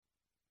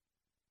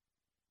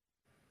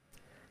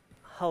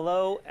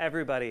Hello,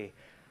 everybody.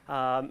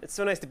 It's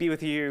so nice to be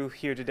with you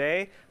here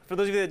today. For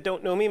those of you that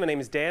don't know me, my name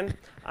is Dan.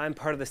 I'm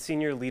part of the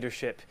senior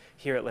leadership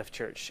here at Lift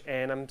Church,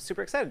 and I'm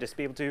super excited just to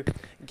be able to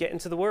get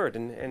into the Word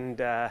and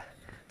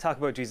talk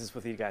about Jesus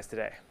with you guys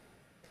today.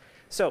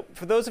 So,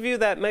 for those of you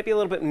that might be a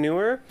little bit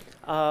newer,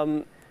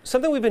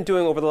 something we've been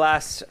doing over the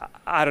last,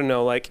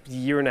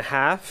 year and a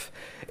half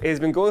is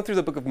been going through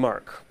the book of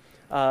Mark.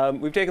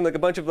 We've taken a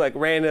bunch of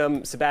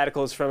random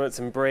sabbaticals from it,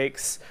 some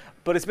breaks,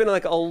 but it's been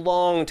a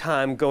long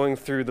time going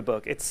through the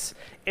book. It's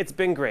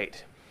been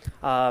great.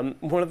 One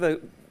of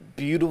the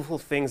beautiful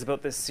things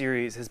about this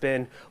series has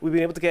been we've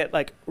been able to get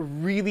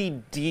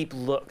really deep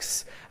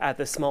looks at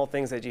the small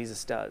things that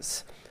Jesus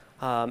does,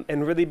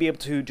 and really be able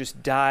to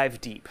just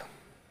dive deep.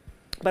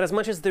 But as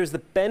much as there's the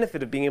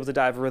benefit of being able to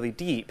dive really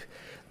deep,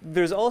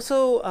 there's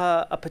also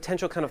a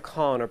potential kind of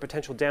con or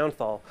potential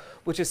downfall,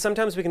 which is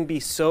sometimes we can be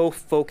so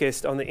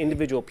focused on the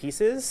individual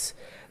pieces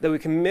that we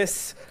can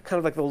miss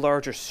kind of the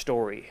larger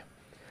story.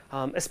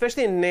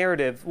 Especially in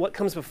narrative, what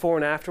comes before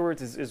and afterwards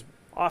is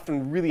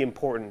often really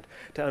important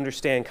to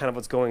understand kind of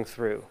what's going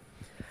through.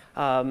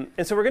 And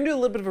so we're going to do a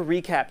little bit of a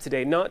recap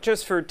today, not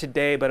just for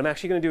today, but I'm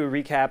actually going to do a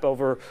recap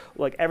over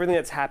everything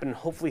that's happened and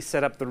hopefully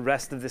set up the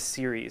rest of this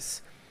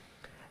series.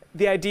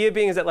 The idea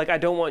being is that I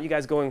don't want you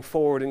guys going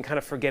forward and kind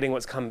of forgetting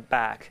what's come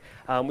back.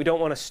 We don't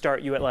want to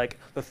start you at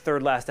the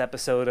third last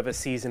episode of a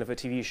season of a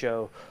TV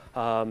show,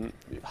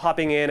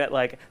 hopping in at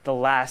the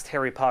last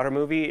Harry Potter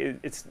movie.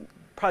 It's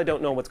probably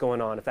don't know what's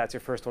going on if that's your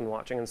first one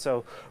watching. And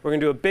so we're going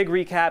to do a big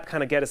recap,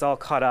 kind of get us all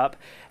caught up,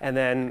 and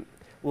then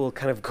we'll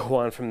kind of go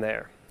on from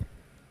there.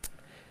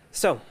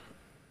 So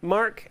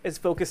Mark is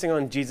focusing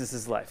on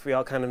Jesus' life. We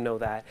all kind of know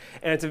that.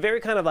 And it's a very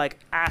kind of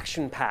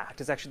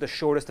action-packed. It's actually the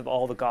shortest of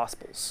all the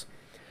Gospels.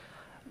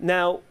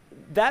 Now,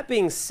 that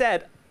being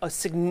said, a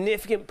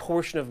significant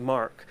portion of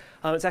Mark,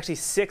 it's actually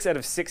 6 out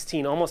of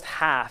 16, almost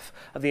half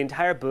of the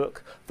entire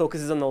book,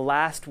 focuses on the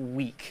last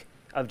week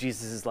of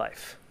Jesus'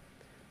 life.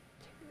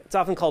 It's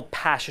often called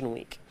Passion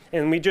Week,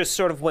 and we just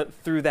sort of went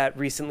through that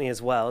recently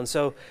as well. And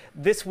so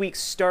this week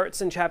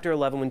starts in chapter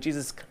 11 when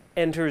Jesus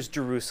enters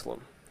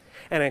Jerusalem,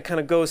 and it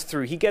kind of goes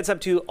through. He gets up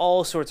to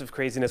all sorts of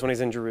craziness when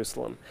he's in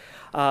Jerusalem.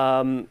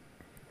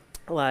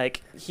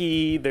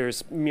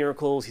 There's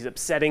miracles, he's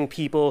upsetting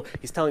people,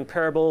 he's telling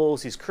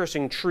parables, he's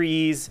cursing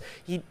trees.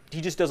 He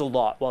just does a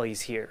lot while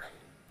he's here.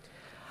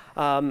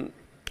 And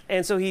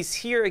so he's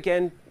here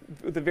again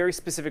with a very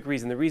specific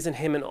reason. The reason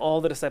him and all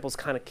the disciples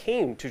kind of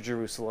came to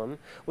Jerusalem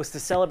was to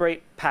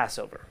celebrate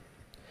Passover.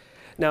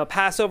 Now,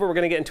 Passover, we're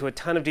going to get into a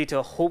ton of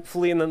detail,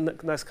 hopefully in the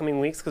next coming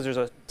weeks, because there's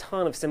a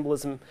ton of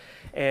symbolism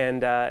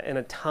and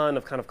a ton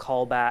of kind of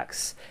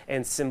callbacks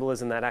and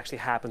symbolism that actually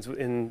happens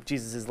in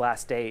Jesus'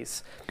 last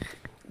days.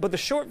 But the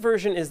short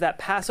version is that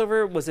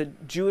Passover was a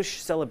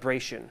Jewish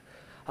celebration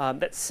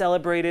that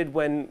celebrated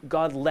when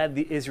God led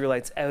the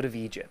Israelites out of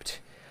Egypt.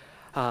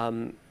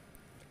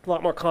 A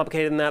lot more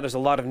complicated than that. There's a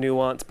lot of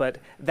nuance, but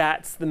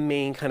that's the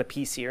main kind of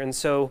piece here. And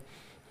so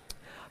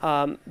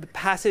the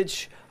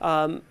passage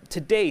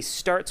today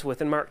starts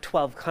with, in Mark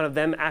 12, kind of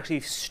them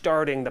actually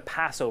starting the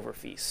Passover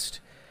feast.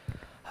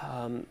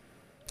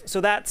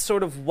 So that's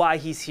sort of why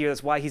he's here.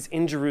 That's why he's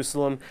in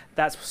Jerusalem.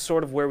 That's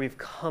sort of where we've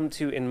come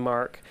to in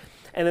Mark.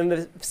 And then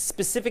the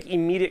specific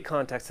immediate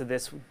context of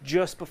this,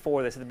 just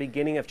before this, at the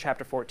beginning of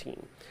chapter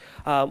 14,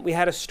 we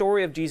had a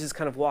story of Jesus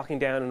kind of walking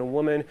down and a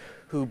woman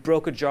who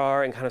broke a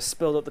jar and kind of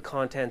spilled out the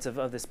contents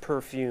of this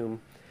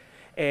perfume.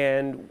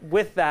 And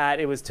with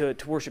that, it was to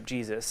worship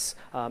Jesus.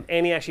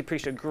 Annie actually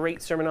preached a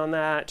great sermon on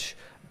that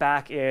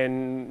back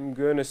in, I'm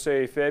going to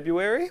say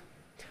February.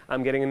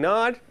 I'm getting a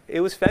nod.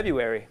 It was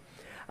February.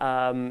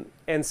 And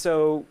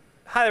so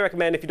highly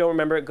recommend, if you don't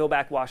remember it, go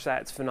back, watch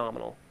that. It's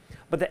phenomenal.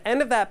 But the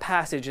end of that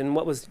passage, and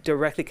what was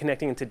directly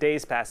connecting in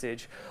today's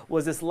passage,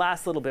 was this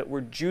last little bit where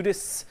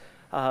Judas,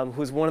 who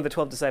was one of the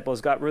 12 disciples,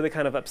 got really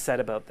kind of upset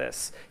about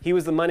this. He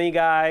was the money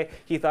guy.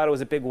 He thought it was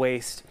a big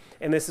waste.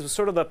 And this was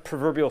sort of the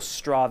proverbial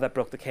straw that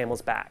broke the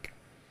camel's back.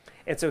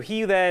 And so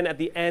he then, at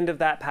the end of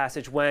that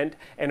passage, went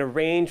and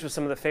arranged with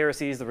some of the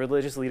Pharisees, the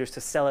religious leaders,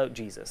 to sell out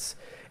Jesus.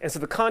 And so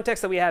the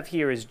context that we have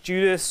here is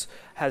Judas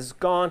has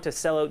gone to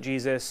sell out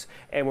Jesus,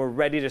 and we're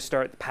ready to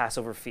start the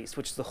Passover feast,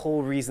 which is the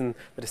whole reason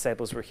the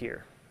disciples were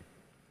here.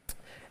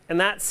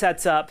 And that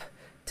sets up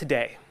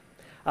today.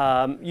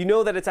 You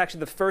know that it's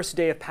actually the first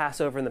day of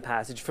Passover in the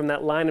passage from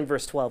that line in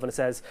verse 12, and it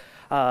says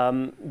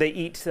they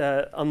eat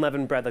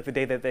unleavened bread, the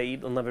day that they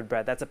eat unleavened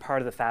bread. That's a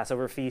part of the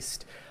Passover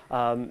feast.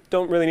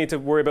 Don't really need to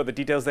worry about the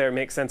details there. It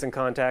makes sense in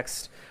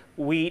context.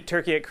 We eat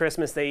turkey at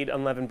Christmas. They eat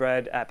unleavened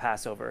bread at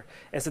Passover.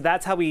 And so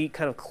that's how we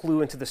kind of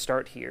clue into the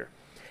start here.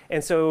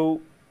 And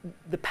so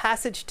the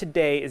passage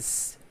today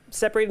is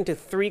separated into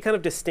 3 kind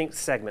of distinct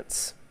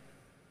segments.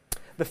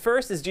 The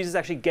first is Jesus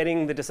actually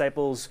getting the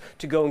disciples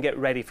to go and get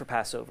ready for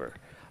Passover.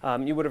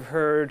 You would have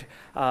heard,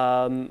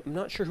 I'm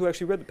not sure who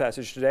actually read the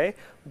passage today,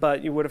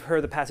 but you would have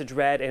heard the passage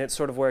read, and it's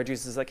sort of where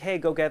Jesus is like, hey,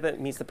 go get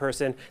it, meets the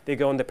person, they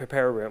go in the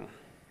prepare room.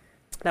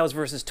 That was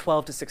verses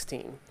 12 to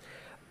 16.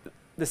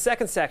 The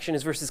second section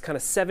is verses kind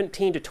of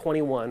 17 to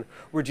 21,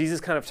 where Jesus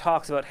kind of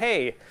talks about,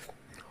 hey,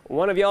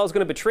 one of y'all is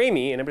going to betray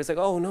me. And everybody's like,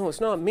 oh, no,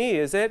 it's not me,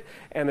 is it?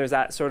 And there's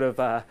that sort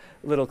of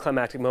little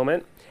climactic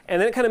moment.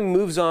 And then it kind of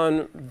moves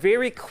on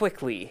very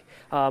quickly,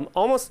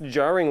 almost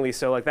jarringly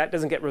so, like that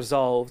doesn't get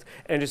resolved,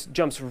 and just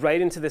jumps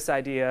right into this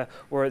idea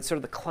where it's sort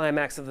of the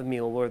climax of the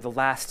meal, where the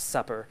Last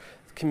Supper,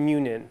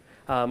 communion,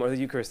 or the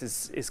Eucharist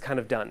is kind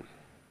of done.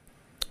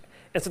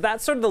 And so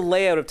that's sort of the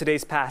layout of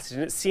today's passage.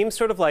 And it seems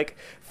sort of like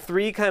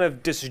three kind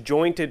of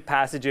disjointed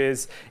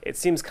passages. It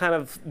seems kind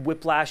of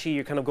whiplashy.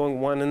 You're kind of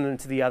going one and then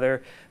to the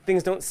other.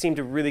 Things don't seem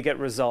to really get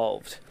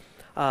resolved.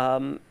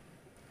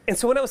 And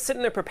so when I was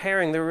sitting there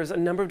preparing, there was a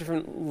number of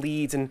different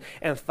leads and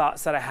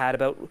thoughts that I had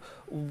about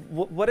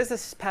what is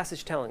this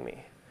passage telling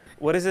me?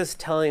 What is this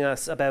telling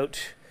us about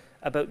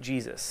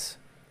Jesus?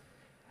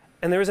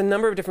 And there was a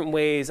number of different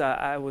ways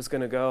I was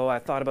going to go. I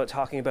thought about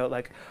talking about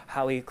like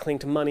how he clung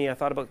to money. I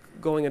thought about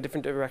going in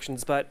different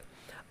directions, but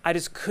I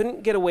just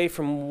couldn't get away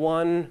from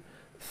one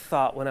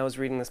thought when I was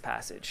reading this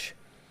passage.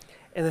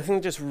 And the thing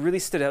that just really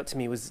stood out to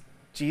me was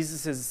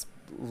Jesus'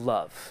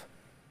 love.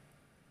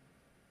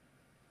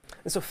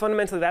 And so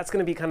fundamentally, that's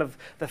going to be kind of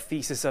the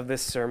thesis of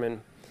this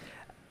sermon,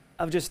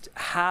 of just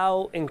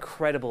how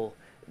incredible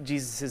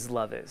Jesus'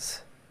 love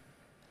is,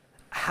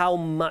 how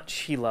much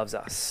he loves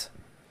us.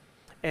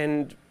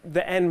 And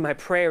the end, my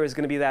prayer is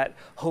going to be that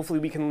hopefully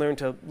we can learn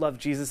to love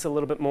Jesus a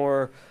little bit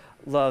more,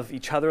 love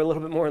each other a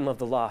little bit more, and love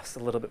the lost a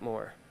little bit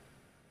more.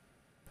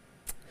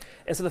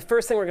 And so the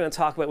first thing we're going to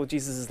talk about with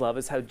Jesus' love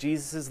is how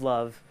Jesus'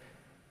 love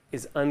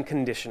is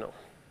unconditional.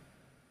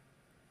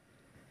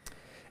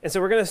 And so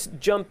we're going to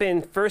jump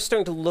in first,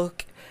 starting to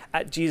look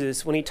at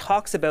Jesus when he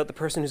talks about the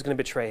person who's going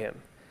to betray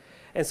him.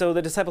 And so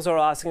the disciples are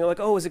asking, like,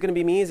 oh, is it going to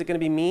be me? Is it going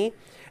to be me?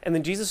 And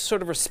then Jesus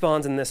sort of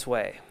responds in this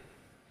way.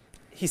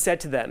 He said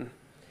to them,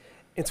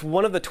 it's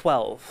one of the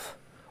 12,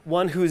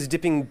 one who is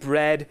dipping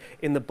bread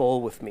in the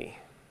bowl with me.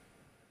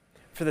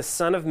 For the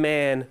Son of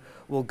Man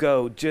will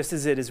go just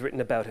as it is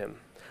written about him.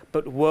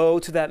 But woe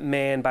to that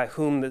man by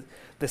whom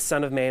the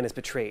Son of Man is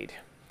betrayed.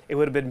 It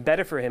would have been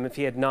better for him if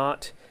he had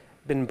not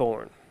been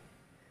born.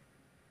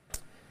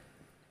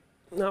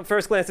 Now, at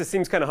first glance, this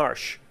seems kind of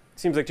harsh. It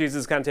seems like Jesus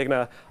is kind of taking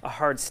a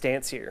hard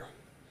stance here.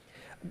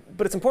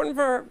 But it's important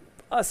for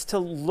us to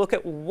look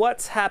at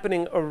what's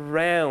happening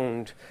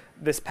around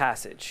this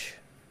passage.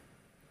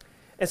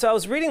 And so I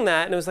was reading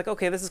that, and it was like,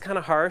 okay, this is kind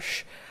of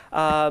harsh.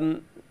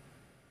 But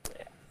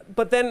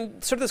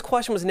then sort of this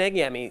question was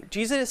nagging at me.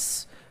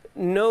 Jesus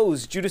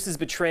knows Judas is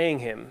betraying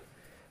him.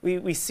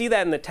 We see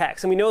that in the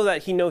text, and we know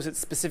that he knows it's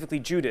specifically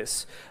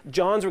Judas.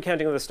 John's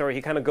recounting of the story,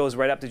 he kind of goes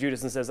right up to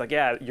Judas and says, like,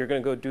 yeah, you're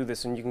going to go do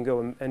this, and you can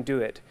go and do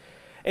it.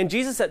 And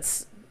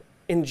Jesus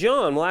in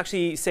John will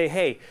actually say,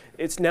 hey,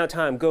 it's now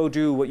time, go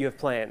do what you have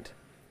planned.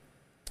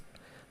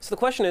 So the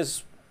question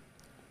is,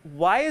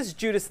 why is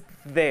Judas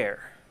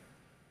there?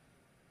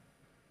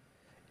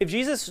 If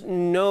Jesus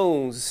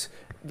knows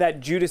that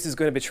Judas is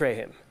going to betray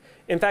him,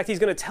 in fact, he's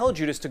going to tell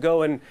Judas to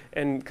go and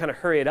kind of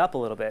hurry it up a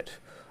little bit.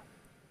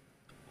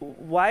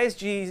 Why is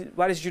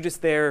Judas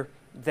there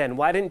then?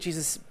 Why didn't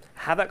Jesus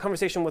have that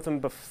conversation with him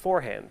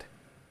beforehand?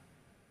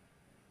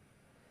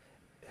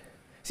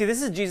 See,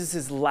 this is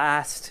Jesus'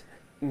 last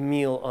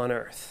meal on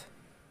earth.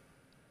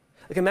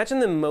 Like, imagine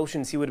the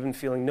emotions he would have been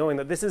feeling knowing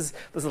that this is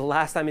the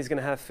last time he's going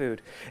to have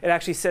food. It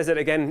actually says it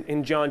again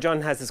in John.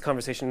 John has this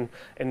conversation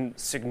in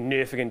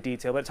significant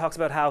detail, but it talks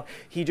about how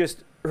he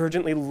just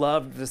urgently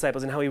loved the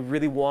disciples and how he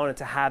really wanted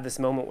to have this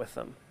moment with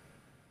them.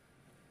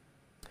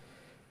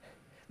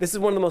 This is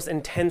one of the most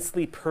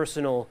intensely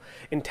personal,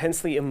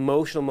 intensely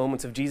emotional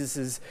moments of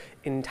Jesus'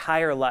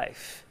 entire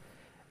life.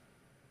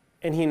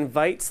 And he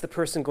invites the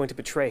person going to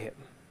betray him.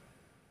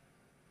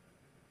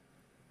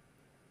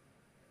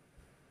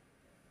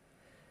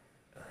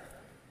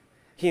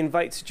 He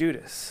invites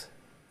Judas.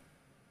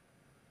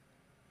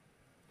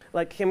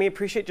 Like, can we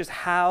appreciate just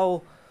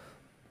how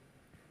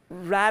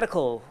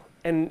radical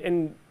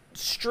and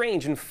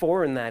strange and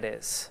foreign that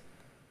is?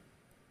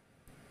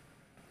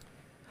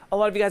 A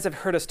lot of you guys have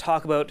heard us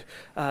talk about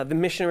the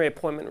missionary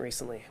appointment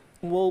recently.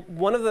 Well,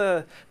 one of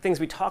the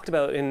things we talked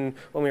about when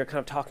we were kind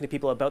of talking to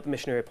people about the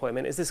missionary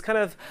appointment is this kind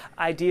of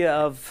idea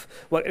of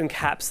what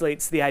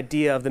encapsulates the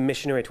idea of the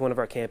missionary to one of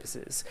our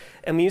campuses.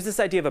 And we use this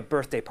idea of a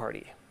birthday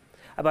party,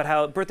 about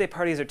how birthday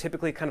parties are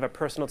typically kind of a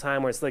personal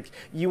time where it's like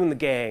you and the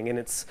gang and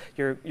it's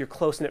your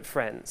close-knit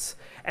friends.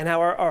 And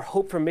how our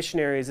hope for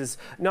missionaries is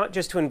not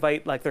just to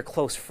invite like their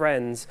close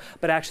friends,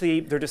 but actually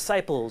their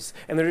disciples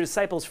and their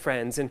disciples'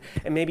 friends and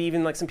maybe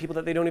even like some people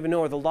that they don't even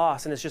know are the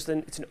lost, and it's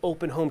an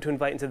open home to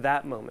invite into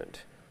that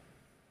moment.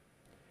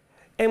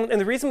 And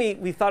the reason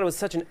we thought it was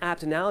such an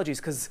apt analogy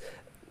is because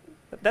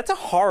that's a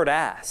hard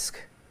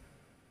ask.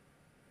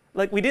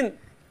 Like, we didn't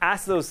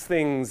ask those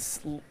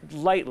things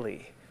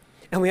lightly.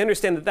 And we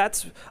understand that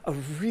that's a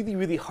really,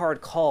 really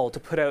hard call to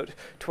put out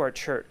to our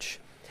church.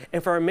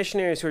 And for our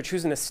missionaries who are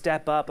choosing to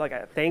step up,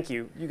 like, thank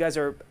you. You guys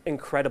are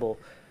incredible.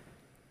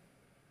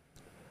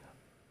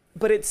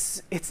 But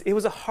it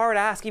was a hard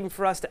ask even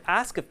for us to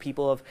ask of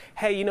people of,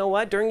 hey, you know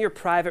what? During your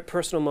private,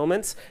 personal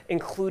moments,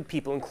 include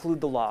people,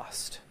 include the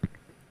lost.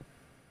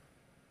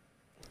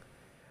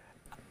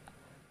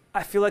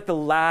 I feel like the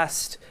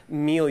last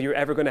meal you're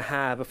ever going to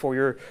have before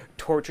you're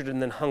tortured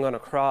and then hung on a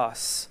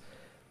cross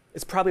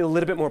is probably a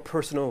little bit more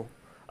personal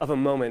of a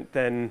moment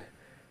than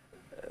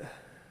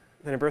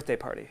a birthday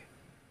party.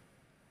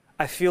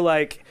 I feel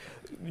like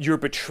your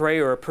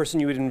betrayer, a person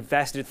you had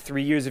invested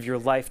 3 years of your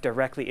life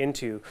directly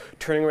into,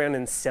 turning around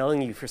and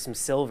selling you for some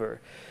silver,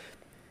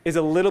 is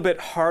a little bit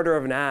harder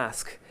of an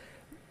ask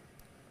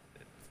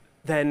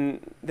than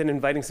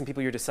inviting some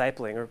people you're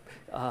discipling or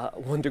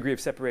 1 degree of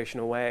separation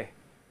away.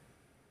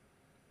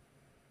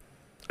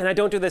 And I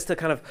don't do this to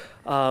kind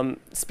of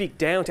speak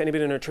down to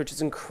anybody in our church.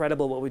 It's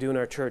incredible what we do in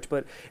our church,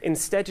 but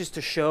instead just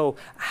to show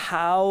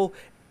how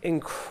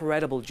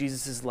incredible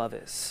Jesus' love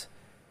is.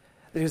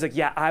 That he was like,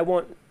 yeah, I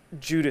want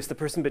Judas, the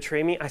person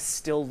betraying me, I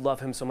still love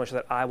him so much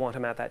that I want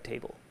him at that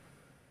table.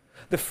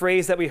 The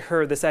phrase that we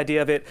heard, this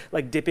idea of it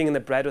like dipping in the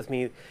bread with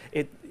me,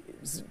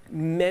 it's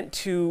meant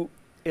to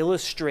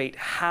illustrate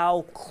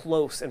how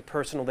close and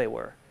personal they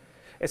were.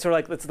 It's sort of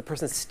like it's the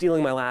person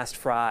stealing my last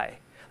fry.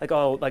 Like,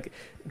 oh, like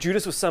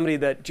Judas was somebody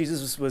that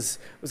Jesus was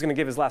going to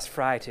give his last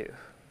fry to.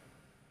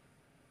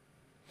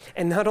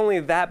 And not only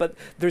that, but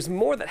there's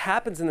more that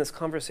happens in this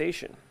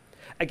conversation.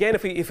 Again,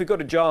 if we go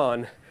to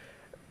John,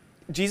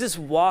 Jesus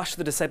washed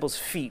the disciples'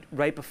 feet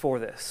right before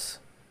this.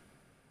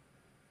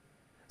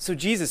 So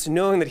Jesus,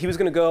 knowing that he was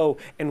going to go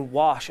and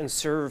wash and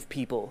serve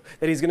people,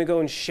 that he's going to go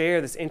and share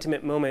this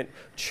intimate moment,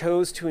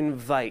 chose to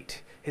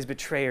invite his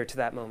betrayer to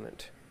that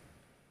moment.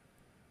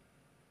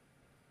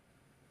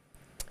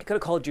 He could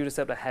have called Judas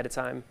up ahead of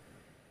time.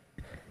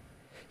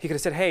 He could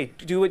have said, hey,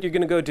 do what you're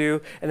going to go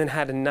do, and then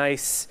had a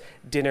nice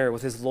dinner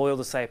with his loyal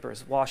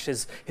disciples, wash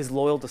his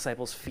loyal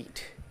disciples'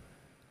 feet.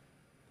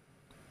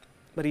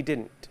 But he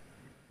didn't.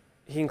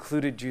 He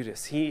included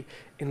Judas. He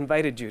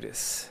invited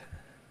Judas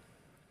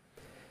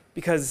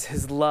because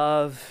his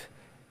love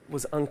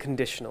was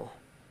unconditional.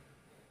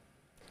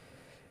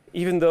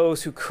 Even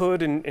those who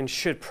could and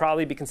should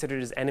probably be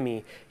considered his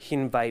enemy, he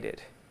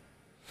invited.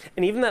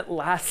 And even that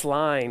last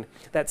line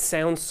that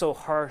sounds so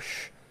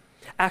harsh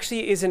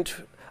actually isn't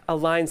a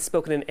line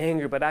spoken in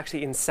anger, but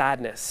actually in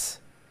sadness.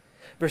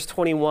 Verse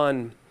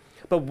 21,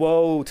 but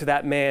woe to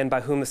that man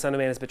by whom the Son of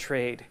Man is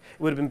betrayed. It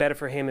would have been better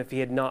for him if he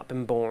had not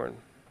been born.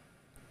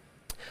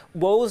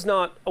 Woe is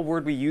not a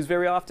word we use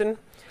very often.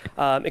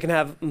 It can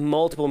have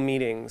multiple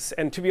meanings.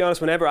 And to be honest,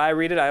 whenever I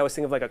read it, I always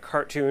think of like a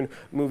cartoon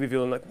movie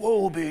villain, like,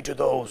 woe be to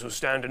those who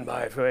stand in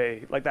my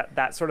way, like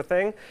that sort of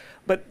thing.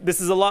 But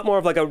this is a lot more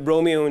of like a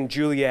Romeo and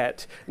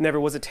Juliet. Never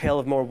was a tale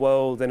of more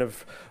woe than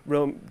of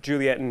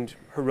Juliet and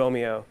her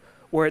Romeo,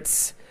 where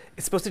it's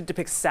supposed to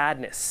depict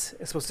sadness.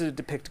 It's supposed to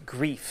depict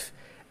grief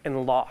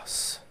and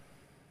loss.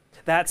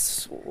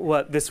 That's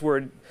what this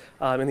word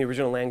in the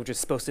original language is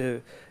supposed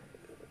to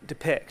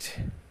depict.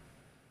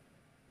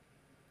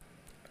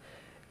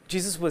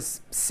 Jesus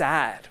was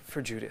sad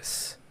for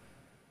Judas.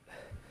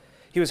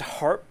 He was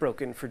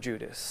heartbroken for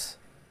Judas.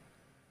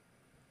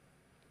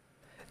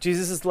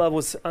 Jesus' love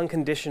was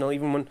unconditional,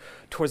 even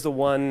towards the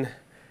one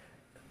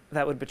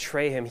that would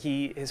betray him.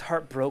 His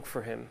heart broke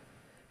for him.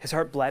 His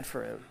heart bled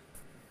for him.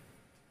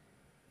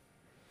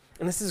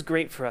 And this is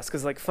great for us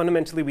because, like,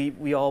 fundamentally,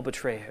 we all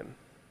betray him.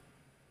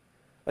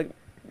 Like,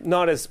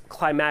 not as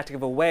climactic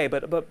of a way,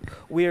 but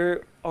we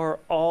are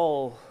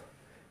all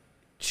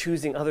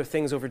choosing other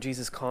things over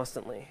Jesus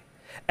constantly.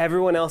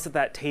 Everyone else at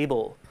that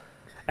table,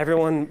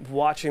 everyone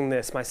watching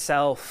this,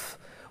 myself,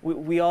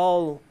 we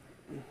all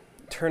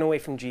turn away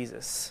from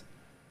Jesus.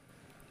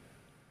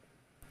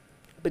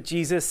 But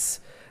Jesus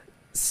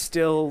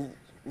still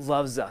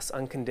loves us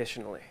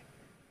unconditionally.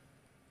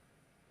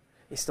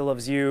 He still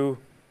loves you,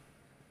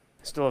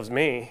 still loves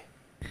me.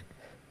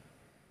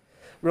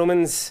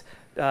 Romans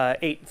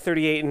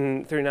 8:38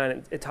 and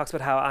 39, it talks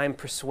about how I am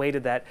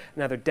persuaded that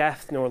neither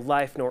death, nor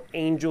life, nor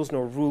angels,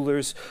 nor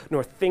rulers,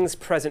 nor things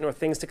present, nor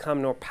things to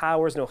come, nor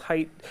powers, nor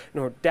height,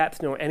 nor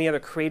depth, nor any other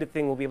created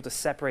thing will be able to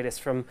separate us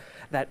from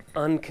that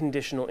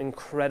unconditional,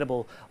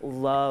 incredible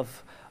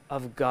love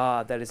of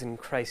God that is in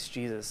Christ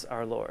Jesus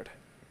our Lord.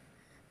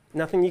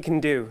 Nothing you can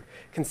do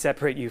can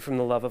separate you from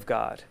the love of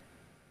God.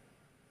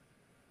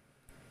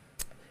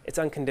 It's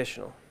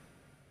unconditional.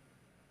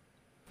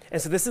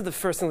 And so this is the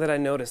first thing that I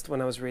noticed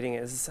when I was reading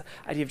it, is this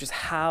idea of just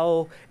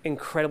how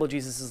incredible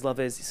Jesus'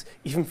 love is,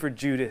 even for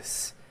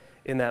Judas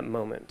in that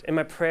moment. And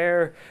my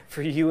prayer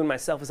for you and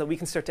myself is that we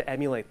can start to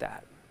emulate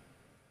that.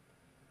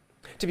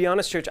 To be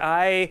honest, church,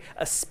 I,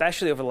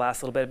 especially over the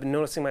last little bit, have been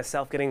noticing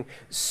myself getting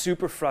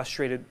super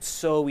frustrated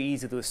so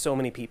easily with so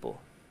many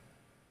people.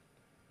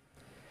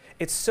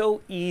 It's so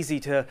easy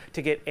to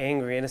get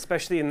angry, and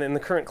especially in the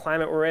current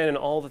climate we're in and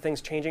all the things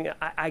changing.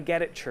 I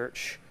get it,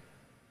 church.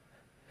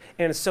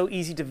 And it's so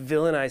easy to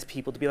villainize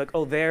people, to be like,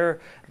 oh, they're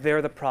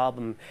the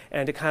problem,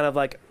 and to kind of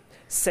like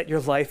set your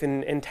life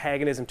in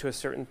antagonism to a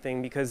certain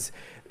thing because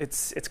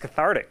it's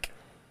cathartic.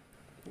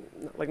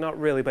 Like, not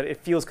really, but it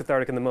feels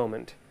cathartic in the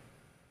moment.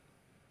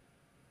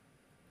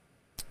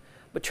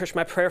 But church,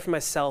 my prayer for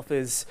myself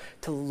is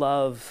to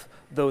love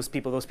those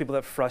people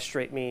that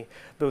frustrate me,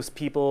 those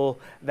people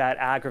that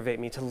aggravate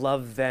me, to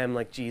love them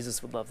like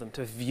Jesus would love them,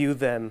 to view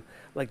them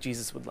like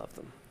Jesus would love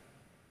them.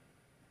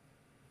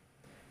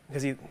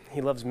 because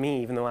he loves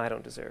me even though I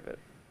don't deserve it.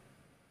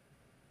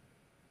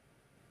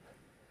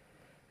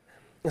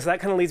 And so that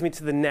kind of leads me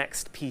to the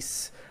next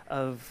piece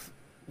of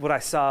what I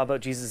saw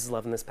about Jesus'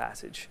 love in this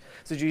passage.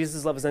 So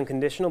Jesus' love is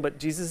unconditional, but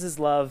Jesus'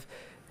 love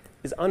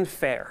is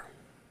unfair.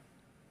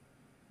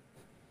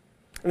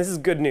 And this is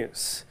good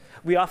news.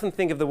 We often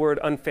think of the word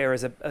unfair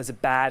as a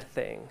bad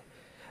thing.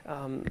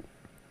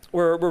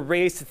 We're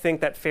raised to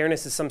think that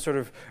fairness is some sort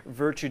of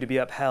virtue to be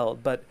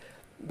upheld, but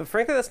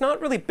frankly, that's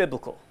not really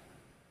biblical.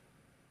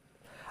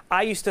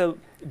 I used to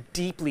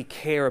deeply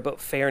care about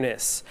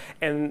fairness,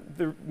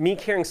 and me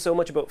caring so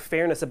much about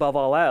fairness above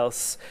all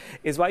else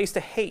is why I used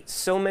to hate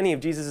so many of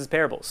Jesus'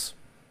 parables.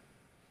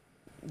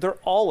 They're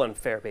all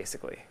unfair,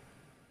 basically.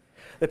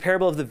 The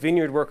parable of the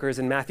vineyard workers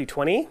in Matthew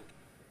 20,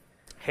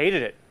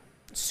 hated it.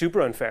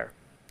 Super unfair.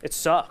 It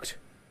sucked.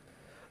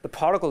 The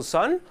prodigal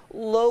son,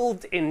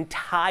 loathed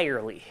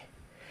entirely.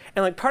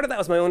 And part of that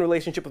was my own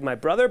relationship with my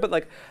brother,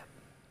 but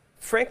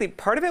frankly,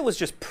 part of it was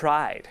just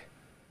pride.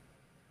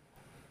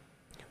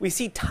 We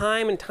see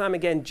time and time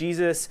again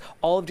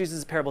all of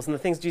Jesus' parables and the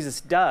things Jesus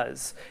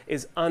does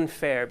is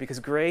unfair because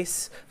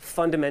grace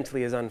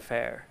fundamentally is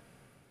unfair.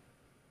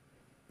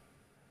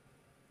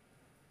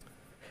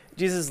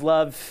 Jesus'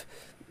 love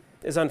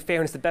is unfair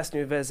and it's the best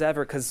news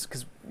ever because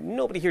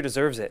nobody here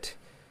deserves it.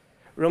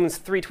 Romans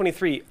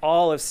 3:23,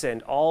 all have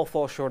sinned, all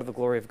fall short of the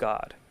glory of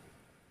God.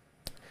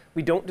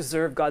 We don't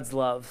deserve God's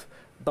love,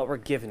 but we're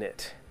given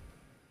it.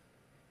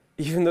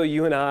 Even though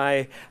you and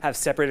I have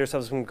separated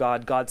ourselves from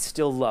God, God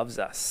still loves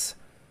us.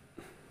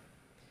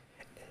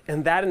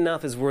 And that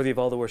enough is worthy of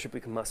all the worship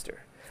we can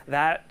muster.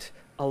 That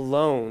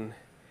alone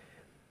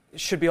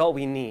should be all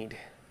we need.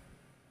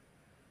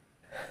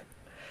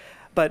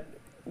 But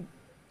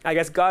I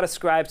guess God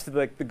ascribes to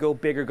the go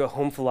big or go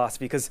home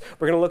philosophy because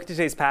we're going to look at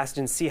today's passage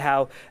and see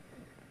how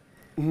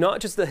not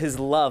just his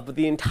love, but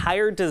the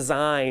entire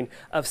design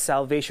of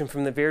salvation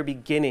from the very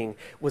beginning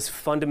was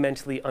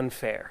fundamentally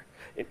unfair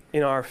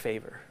in our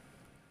favor.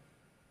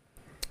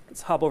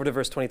 Let's hop over to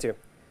verse 22.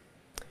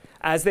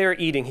 As they were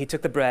eating, he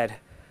took the bread,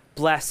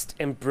 blessed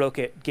and broke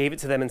it, gave it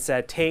to them and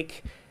said,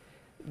 "Take,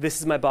 this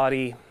is my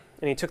body."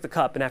 And he took the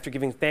cup, and after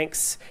giving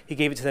thanks, he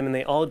gave it to them, and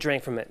they all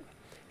drank from it.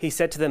 He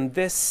said to them,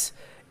 "This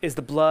is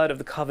the blood of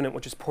the covenant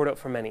which is poured out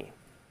for many.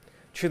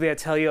 Truly I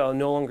tell you, I'll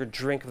no longer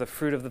drink of the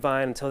fruit of the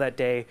vine until that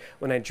day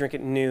when I drink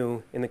it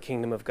new in the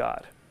kingdom of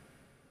God."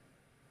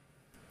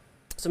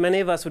 So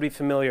many of us would be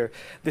familiar.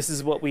 This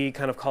is what we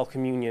kind of call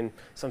communion.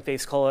 Some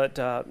faiths call it,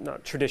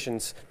 not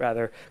traditions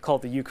rather, call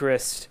it the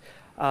Eucharist.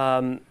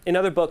 In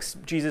other books,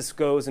 Jesus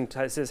goes and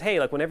says, hey,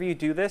 whenever you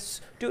do this,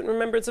 do it in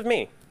remembrance of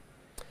me.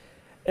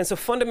 And so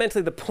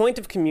fundamentally, the point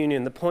of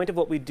communion, the point of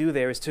what we do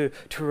there is to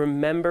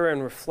remember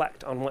and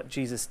reflect on what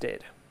Jesus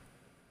did.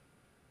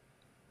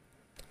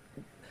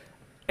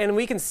 And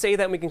we can say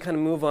that and we can kind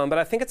of move on, but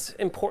I think it's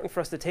important for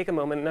us to take a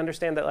moment and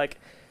understand that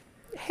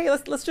hey,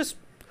 let's just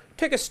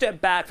take a step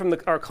back from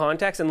our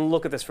context and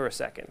look at this for a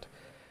second.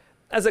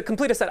 As a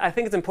complete aside, I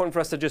think it's important for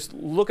us to just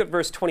look at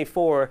verse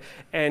 24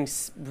 and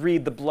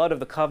read the blood of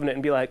the covenant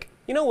and be like,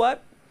 you know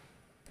what?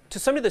 To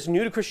somebody that's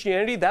new to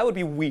Christianity, that would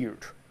be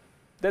weird.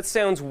 That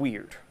sounds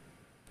weird.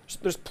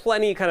 There's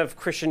plenty kind of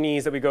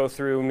Christianese that we go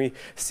through and we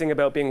sing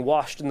about being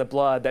washed in the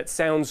blood that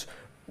sounds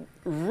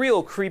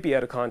real creepy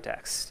out of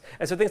context.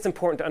 And so I think it's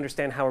important to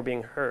understand how we're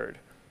being heard.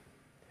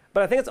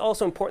 But I think it's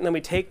also important that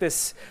we take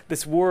this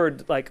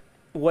word,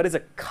 what is a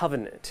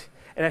covenant,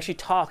 and actually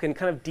talk and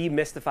kind of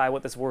demystify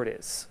what this word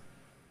is.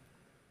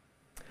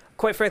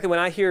 Quite frankly, when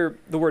I hear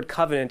the word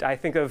covenant, I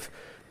think of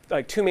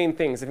two main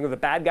things. I think of the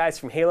bad guys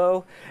from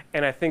Halo,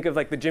 and I think of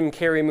the Jim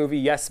Carrey movie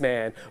Yes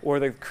Man, or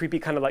the creepy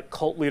kind of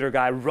cult leader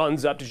guy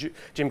runs up to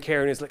Jim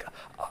Carrey and is like,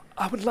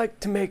 I would like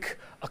to make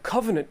a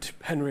covenant,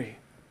 Henry,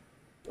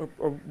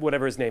 or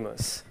whatever his name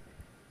was.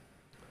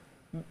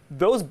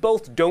 Those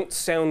both don't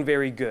sound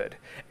very good.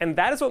 And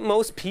that is what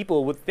most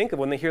people would think of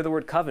when they hear the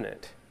word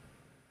covenant.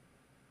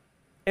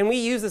 And we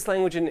use this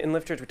language in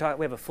Lift Church.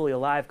 We have a fully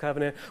alive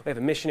covenant, we have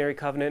a missionary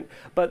covenant,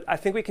 but I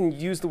think we can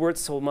use the word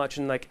so much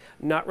and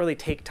not really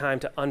take time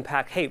to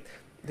unpack, hey,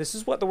 this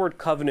is what the word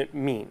covenant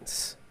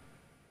means.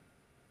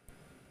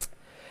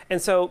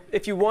 And so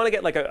if you want to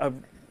get a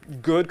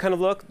good kind of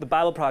look, the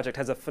Bible Project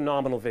has a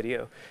phenomenal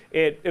video.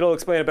 It'll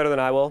explain it better than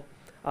I will.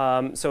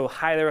 So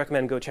highly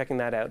recommend go checking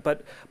that out.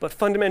 But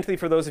fundamentally,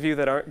 for those of you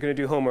that aren't going to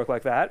do homework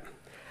like that,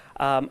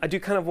 I do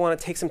kind of want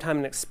to take some time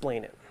and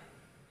explain it.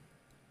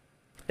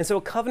 And so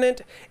a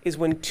covenant is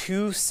when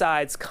two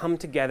sides come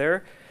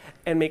together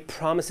and make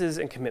promises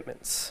and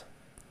commitments.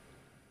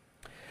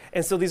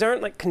 And so these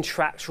aren't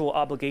contractual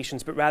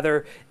obligations, but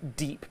rather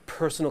deep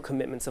personal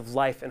commitments of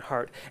life and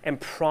heart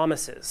and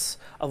promises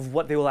of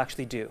what they will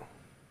actually do.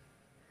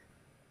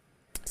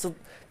 So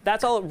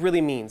that's all it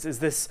really means, is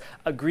this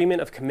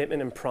agreement of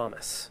commitment and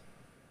promise.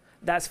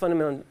 That's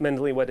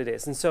fundamentally what it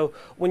is. And so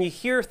when you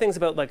hear things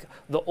about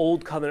the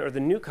old covenant or the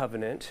new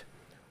covenant,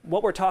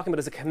 what we're talking about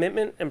is a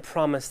commitment and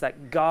promise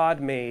that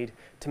God made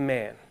to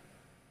man.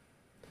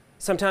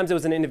 Sometimes it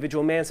was an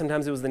individual man,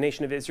 sometimes it was the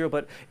nation of Israel,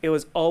 but it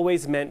was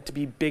always meant to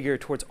be bigger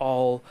towards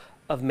all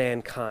of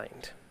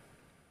mankind.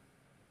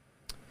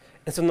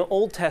 And so in the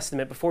Old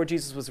Testament, before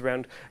Jesus was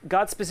around,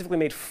 God specifically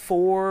made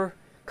 4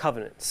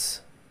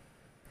 covenants.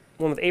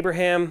 One with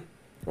Abraham,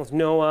 one with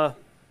Noah.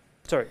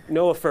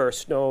 Noah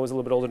first. Noah was a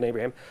little bit older than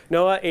Abraham.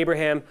 Noah,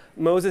 Abraham,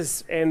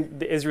 Moses and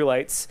the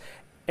Israelites,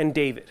 and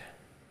David.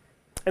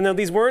 And now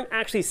these weren't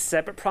actually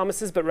separate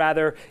promises, but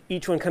rather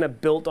each one kind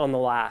of built on the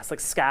last, like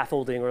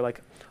scaffolding or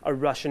like a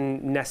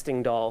Russian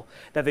nesting doll,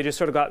 that they just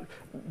sort of got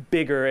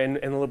bigger and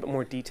a little bit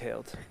more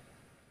detailed.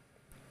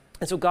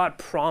 And so God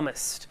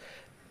promised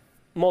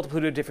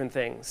multitude of different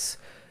things.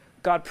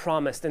 God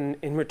promised, and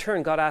in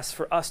return, God asked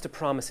for us to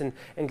promise and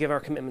give our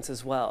commitments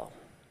as well.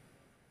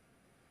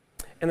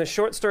 And the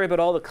short story about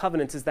all the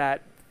covenants is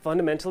that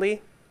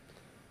fundamentally,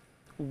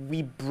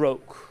 we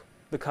broke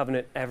the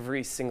covenant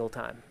every single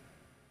time.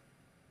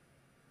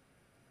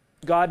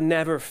 God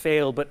never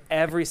failed, but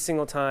every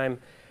single time,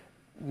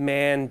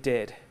 man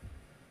did.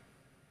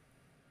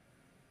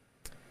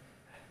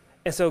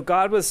 And so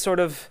God was sort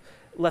of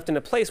left in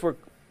a place where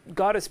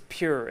God is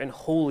pure and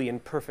holy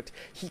and perfect.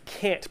 He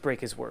can't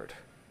break his word.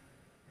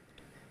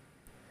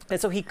 And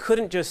so he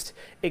couldn't just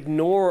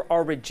ignore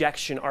our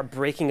rejection, our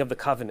breaking of the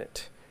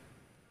covenant.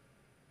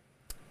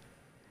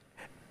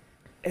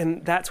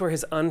 And that's where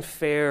his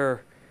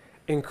unfair,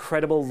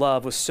 incredible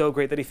love was so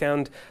great that he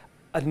found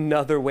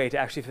another way to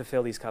actually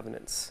fulfill these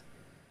covenants.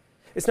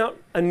 It's not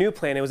a new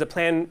plan. It was a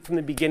plan from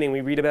the beginning.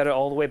 We read about it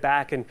all the way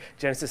back in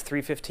Genesis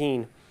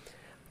 3:15.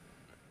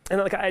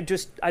 And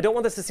I don't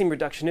want this to seem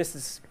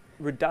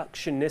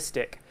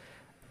reductionistic,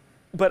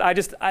 but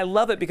I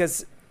love it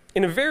because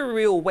in a very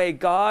real way,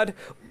 God's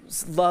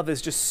love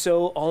is just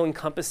so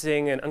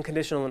all-encompassing and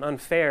unconditional and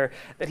unfair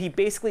that he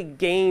basically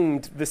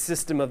gamed the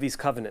system of these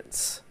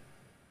covenants.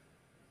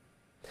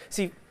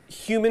 See,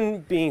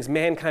 human beings,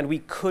 mankind, we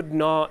could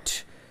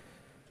not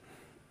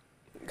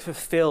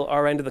fulfill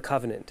our end of the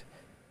covenant.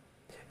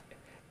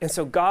 And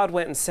so God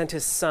went and sent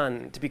his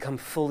son to become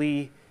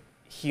fully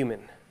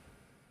human.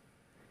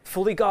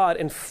 Fully God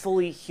and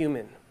fully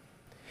human.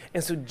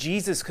 And so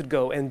Jesus could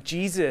go, and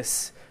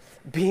Jesus,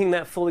 being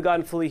that fully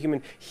God and fully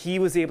human, he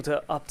was able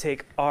to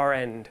uptake our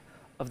end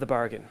of the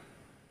bargain.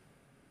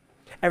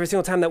 Every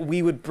single time that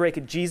we would break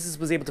it, Jesus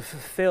was able to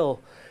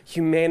fulfill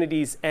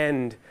humanity's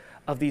end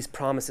of these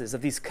promises,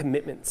 of these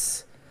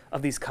commitments,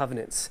 of these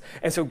covenants.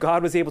 And so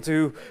God was able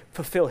to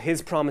fulfill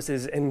his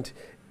promises, and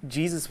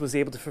Jesus was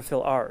able to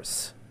fulfill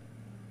ours.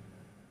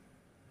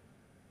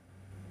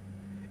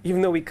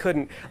 Even though we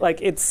couldn't.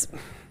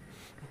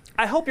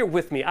 I hope you're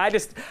with me.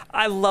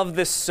 I love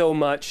this so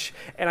much,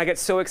 and I get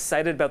so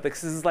excited about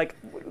this. This is like,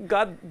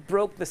 God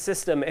broke the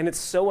system, and it's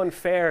so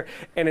unfair,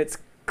 and it's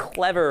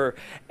clever,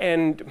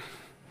 and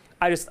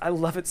I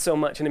love it so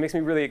much, and it makes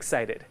me really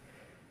excited.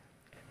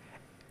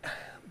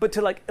 But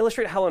to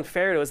illustrate how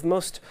unfair it was, the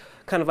most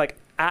kind of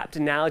apt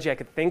analogy I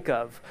could think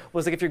of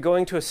was if you're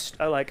going to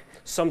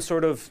some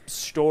sort of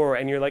store,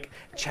 and you're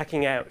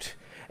checking out,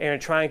 and you're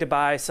trying to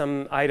buy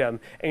some item,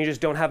 and you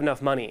just don't have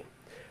enough money.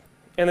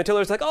 And the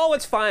tiller's like, oh,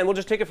 it's fine. We'll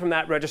just take it from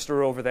that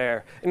register over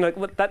there. And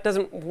that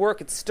doesn't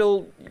work. It's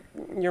still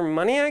your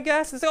money, I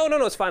guess. It's, oh,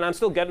 no, it's fine. I'm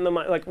still getting the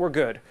money. We're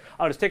good.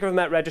 I'll just take it from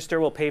that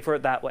register. We'll pay for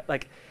it that way.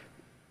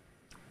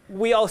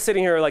 We all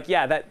sitting here are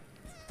yeah, that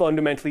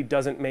fundamentally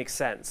doesn't make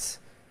sense.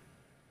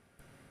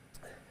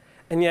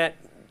 And yet,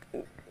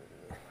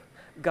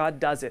 God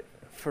does it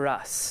for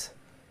us.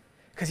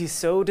 Because he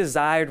so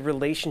desired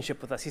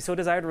relationship with us. He so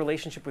desired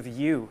relationship with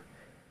you,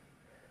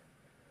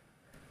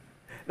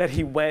 that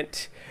he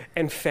went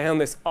and found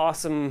this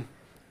awesome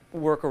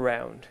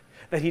workaround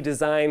that he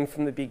designed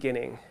from the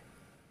beginning.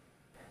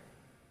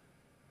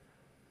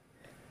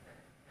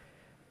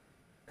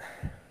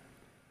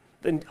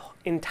 The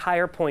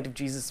entire point of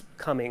Jesus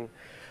coming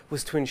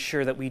was to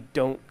ensure that we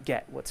don't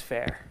get what's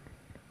fair,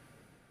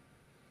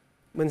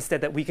 but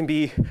instead that we can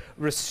be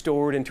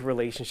restored into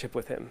relationship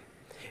with him,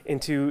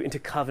 into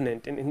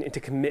covenant and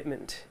into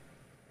commitment,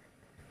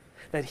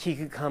 that he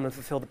could come and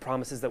fulfill the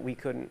promises that we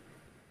couldn't.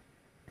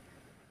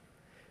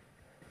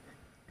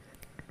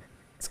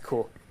 It's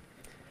cool.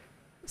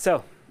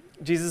 So,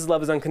 Jesus'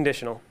 love is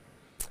unconditional.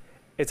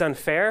 It's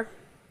unfair,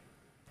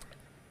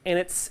 and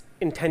it's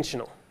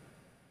intentional.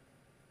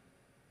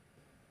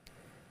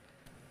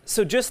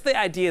 So just the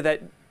idea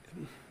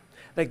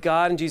that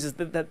God and Jesus,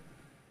 that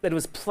it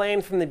was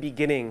planned from the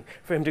beginning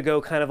for him to go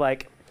kind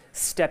of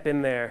step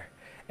in there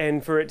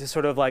and for it to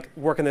sort of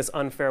work in this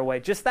unfair way.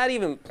 Just that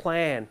even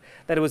plan,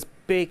 that it was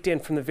baked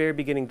in from the very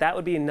beginning, that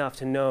would be enough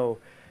to know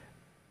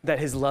that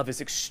his love is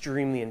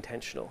extremely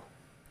intentional.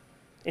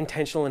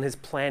 Intentional in his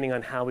planning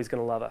on how he's going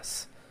to love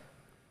us.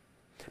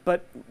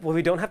 But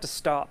we don't have to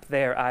stop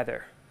there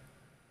either.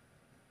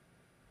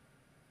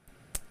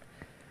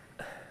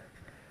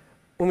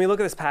 When we look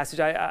at this passage,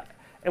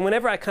 and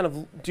whenever I kind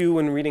of do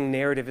when reading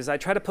narrative, is I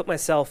try to put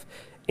myself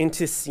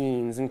into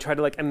scenes and try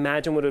to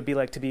imagine what it would be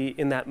like to be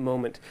in that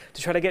moment,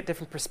 to try to get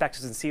different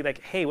perspectives and see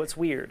hey, what's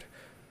weird?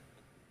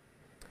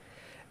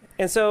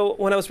 And so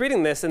when I was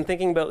reading this and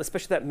thinking about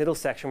especially that middle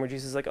section where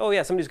Jesus is oh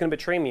yeah, somebody's going to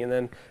betray me, and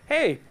then,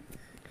 hey,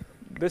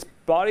 this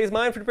body is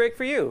mine to break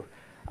for you.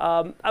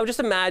 I was just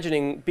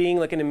imagining being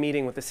like in a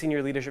meeting with the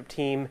senior leadership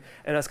team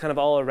and us kind of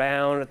all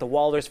around at the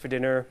Walders for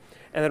dinner,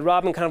 and then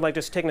Robin kind of like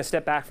just taking a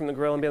step back from the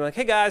grill and being like,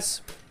 hey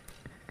guys,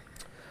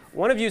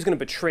 one of you is going to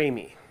betray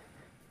me.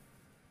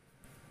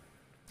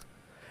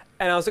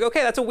 And I was like,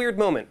 okay, that's a weird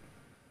moment.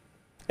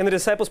 And the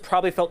disciples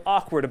probably felt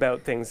awkward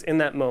about things in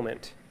that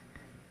moment.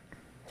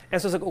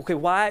 And so I was like, okay,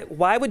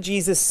 why would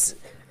Jesus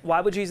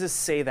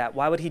say that?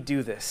 Why would he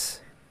do this?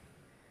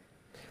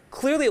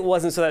 Clearly it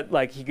wasn't so that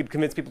like he could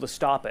convince people to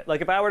stop it.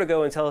 Like if I were to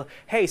go and tell,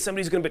 hey,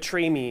 somebody's going to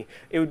betray me,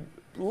 it would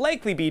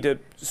likely be to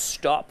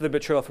stop the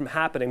betrayal from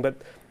happening, but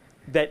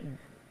that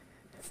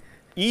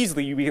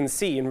easily we can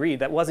see and read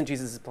that wasn't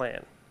Jesus'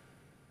 plan.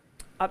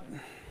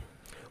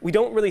 We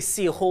don't really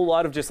see a whole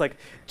lot of just like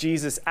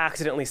Jesus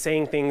accidentally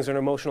saying things or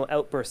emotional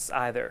outbursts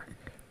either.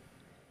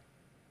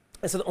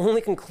 And so the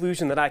only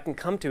conclusion that I can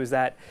come to is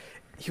that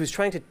he was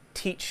trying to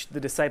teach the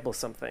disciples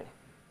something.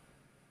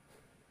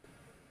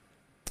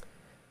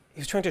 He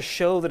was trying to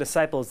show the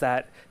disciples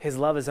that his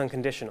love is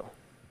unconditional.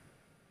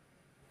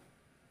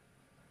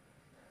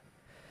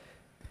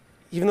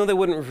 Even though they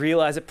wouldn't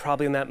realize it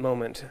probably in that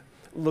moment,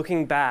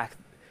 looking back,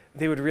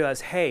 they would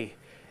realize, hey,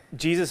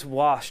 Jesus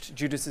washed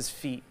Judas's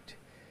feet.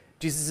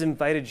 Jesus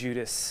invited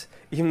Judas,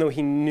 even though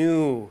he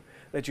knew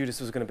that Judas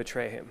was going to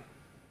betray him.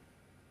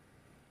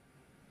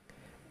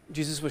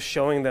 Jesus was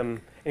showing them,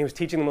 and he was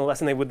teaching them a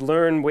lesson they would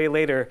learn way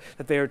later,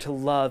 that they are to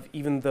love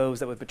even those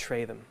that would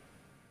betray them.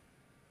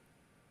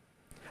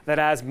 That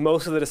as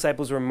most of the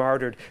disciples were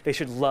martyred, they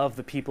should love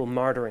the people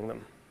martyring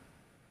them.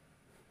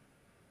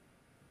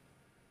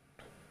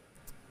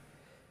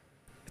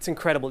 It's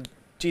incredible.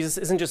 Jesus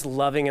isn't just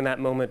loving in that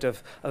moment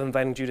of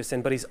inviting Judas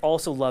in, but he's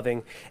also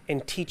loving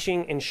and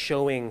teaching and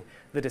showing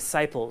the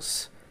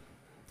disciples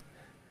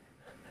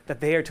that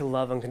they are to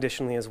love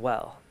unconditionally as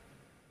well.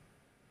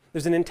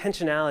 There's an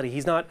intentionality.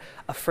 He's not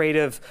afraid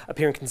of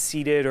appearing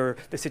conceited or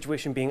the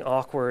situation being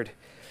awkward.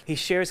 He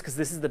shares because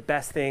this is the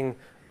best thing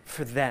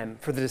for them,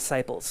 for the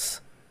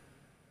disciples.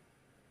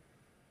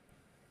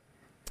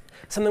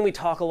 Something we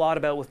talk a lot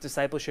about with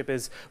discipleship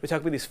is we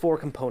talk about these 4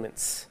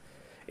 components: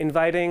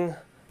 inviting,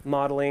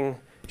 modeling,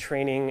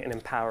 training, and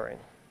empowering.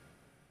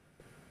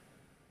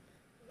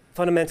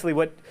 Fundamentally,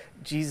 what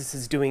Jesus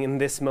is doing in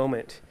this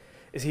moment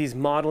is he's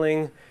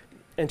modeling,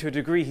 and to a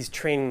degree, he's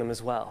training them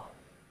as well.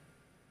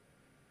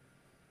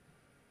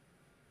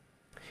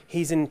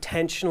 He's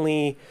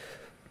intentionally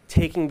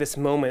taking this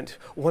moment,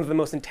 one of the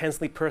most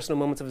intensely personal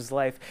moments of his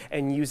life,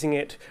 and using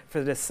it for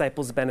the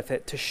disciples'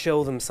 benefit to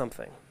show them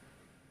something.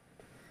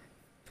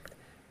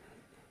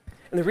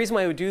 And the reason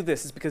why I would do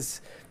this is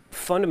because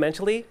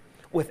fundamentally,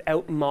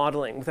 without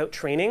modeling, without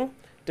training,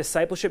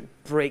 discipleship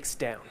breaks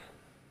down.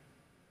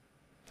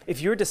 If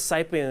you're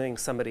discipling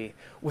somebody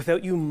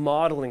without you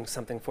modeling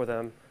something for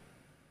them,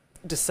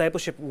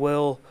 discipleship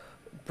will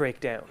break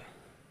down.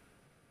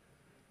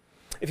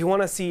 If you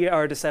want to see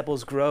our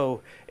disciples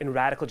grow in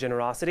radical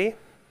generosity,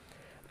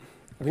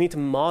 we need to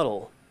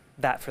model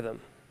that for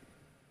them.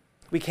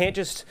 We can't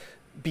just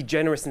be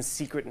generous in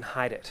secret and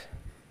hide it.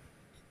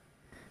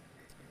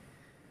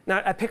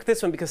 Now, I picked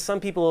this one because some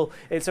people,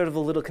 it's sort of a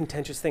little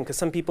contentious thing, because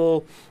some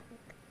people,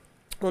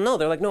 well, no,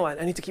 they're like, no,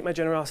 I need to keep my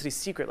generosity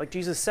secret. Like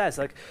Jesus says,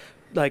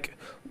 like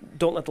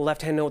don't let the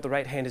left hand know what the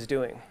right hand is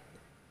doing.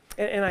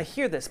 And I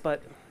hear this,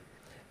 but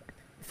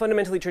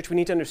fundamentally, church, we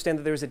need to understand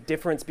that there's a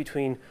difference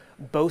between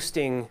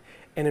boasting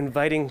and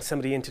inviting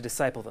somebody in to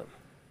disciple them.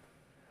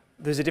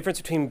 There's a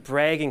difference between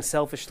bragging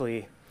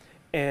selfishly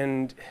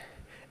and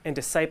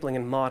discipling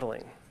and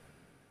modeling.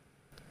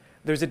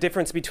 There's a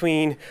difference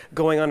between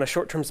going on a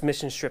short-term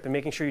mission trip and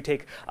making sure you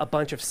take a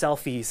bunch of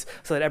selfies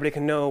so that everybody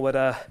can know what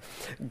a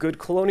good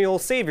colonial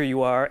savior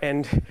you are,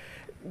 and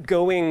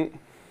going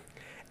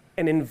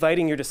and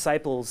inviting your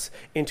disciples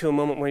into a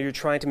moment where you're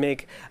trying to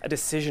make a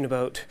decision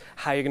about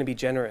how you're going to be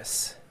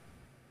generous.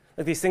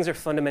 Like, these things are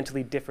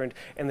fundamentally different,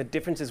 and the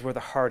difference is where the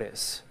heart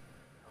is.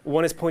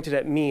 One is pointed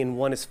at me, and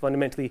one is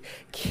fundamentally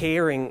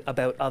caring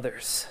about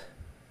others.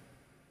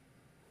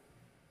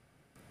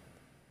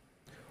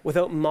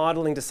 Without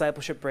modeling,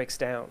 discipleship breaks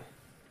down.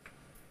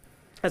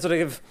 And so to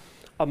give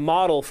a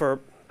model for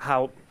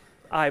how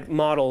I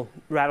model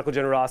radical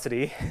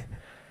generosity,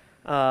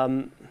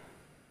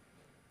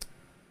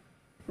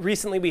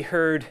 recently we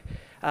heard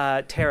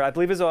Tara, I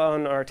believe it was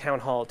on our town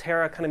hall,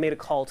 Tara kind of made a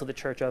call to the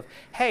church of,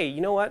 hey, you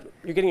know what?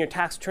 You're getting your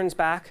tax returns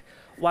back.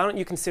 Why don't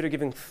you consider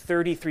giving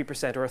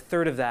 33% or a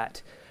third of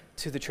that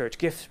to the church?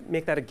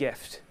 Make that a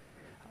gift.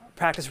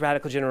 Practice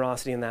radical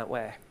generosity in that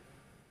way.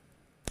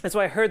 And so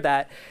I heard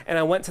that, and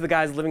I went to the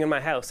guys living in my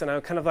house, and I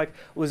kind of like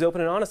was open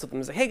and honest with them.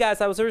 I was like, hey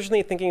guys, I was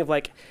originally thinking of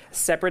like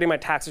separating my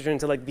tax return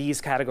into like these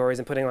categories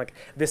and putting like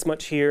this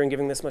much here and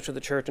giving this much to the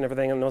church and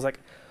everything. And I was like,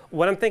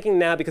 what I'm thinking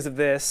now because of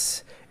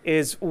this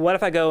is, what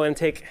if I go and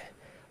take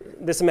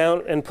this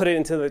amount and put it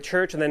into the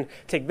church, and then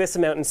take this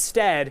amount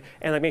instead,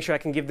 and like make sure I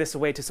can give this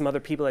away to some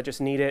other people that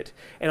just need it,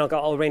 and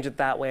I'll arrange it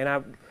that way. And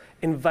I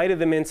invited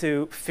them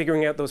into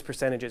figuring out those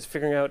percentages,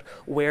 figuring out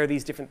where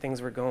these different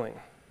things were going.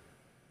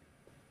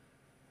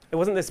 It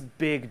wasn't this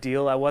big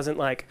deal. I wasn't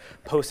like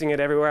posting it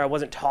everywhere. I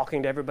wasn't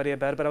talking to everybody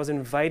about it, but I was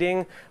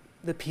inviting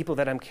the people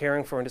that I'm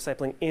caring for and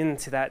discipling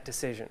into that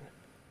decision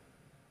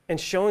and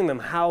showing them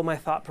how my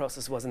thought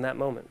process was in that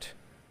moment.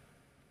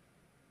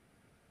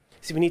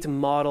 See, we need to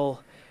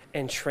model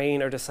and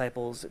train our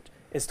disciples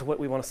as to what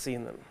we want to see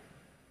in them.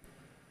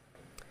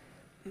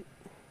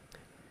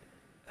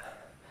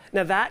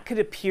 Now that could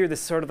appear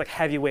this sort of like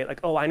heavy weight, like,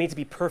 oh, I need to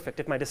be perfect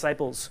if my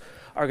disciples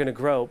are going to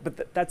grow.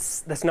 But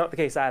that's not the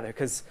case either,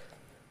 because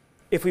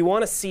if we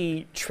want to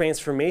see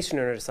transformation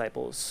in our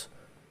disciples,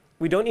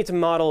 we don't need to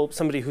model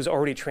somebody who's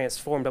already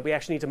transformed, but we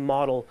actually need to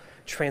model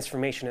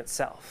transformation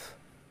itself.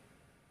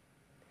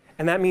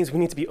 And that means we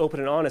need to be open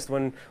and honest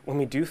when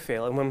we do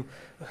fail and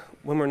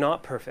when we're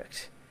not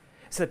perfect,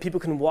 so that people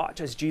can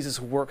watch as Jesus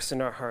works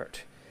in our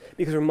heart,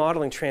 because we're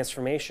modeling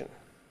transformation.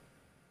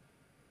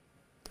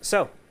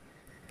 So,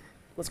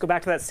 let's go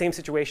back to that same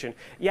situation.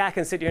 Yeah, I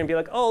can sit here and be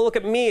like, oh, look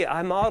at me,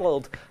 I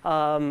modeled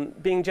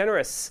being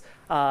generous,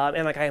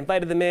 and like I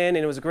invited them in,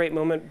 and it was a great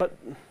moment, but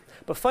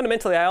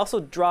fundamentally, I also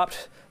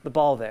dropped the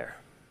ball there.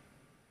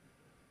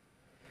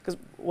 Because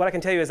what I can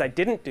tell you is I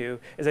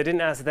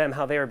didn't ask them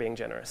how they were being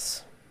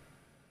generous.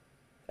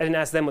 I didn't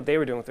ask them what they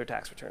were doing with their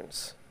tax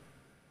returns.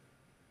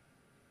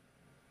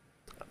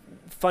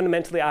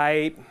 Fundamentally,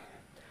 I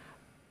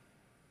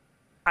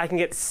can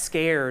get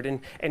scared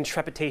and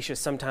trepidatious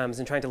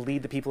sometimes in trying to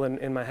lead the people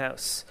in my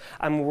house.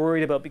 I'm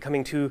worried about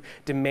becoming too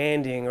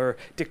demanding or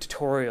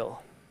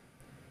dictatorial.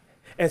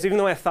 And so even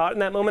though I thought in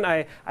that moment,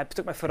 I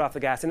took my foot off the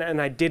gas and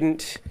I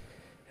didn't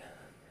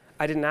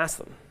ask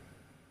them.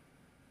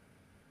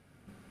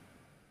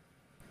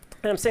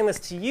 And I'm saying this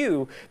to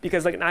you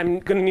because like I'm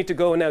going to need to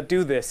go and now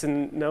do this,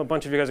 and now a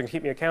bunch of you guys are going to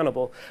keep me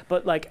accountable.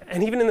 But like,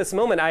 and even in this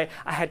moment, I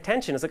had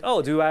tension. It's like,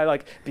 oh, do I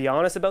like be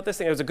honest about this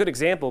thing? It was a good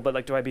example, but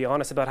like, do I be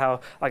honest about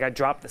how like I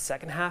dropped the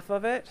second half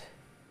of it?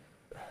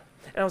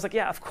 And I was like,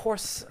 yeah, of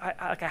course,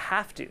 I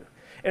have to.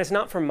 And it's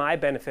not for my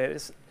benefit.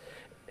 It's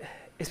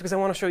because I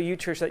want to show you,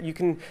 church, that you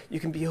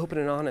can be open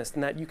and honest,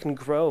 and that you can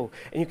grow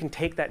and you can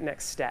take that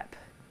next step.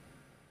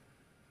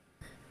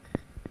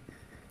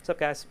 What's up,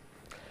 guys?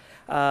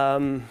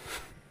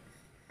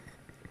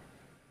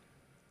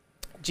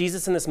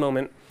 Jesus in this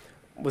moment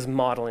was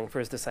modeling for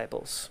his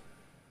disciples.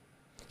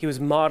 He was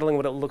modeling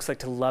what it looks like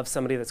to love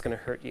somebody that's going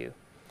to hurt you.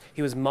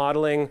 He was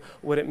modeling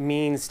what it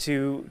means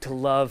to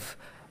love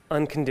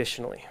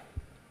unconditionally.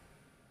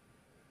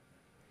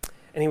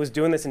 And he was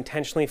doing this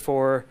intentionally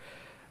for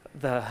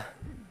the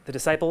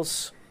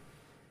disciples.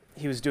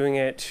 He was doing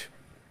it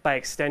by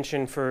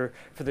extension for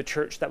the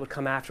church that would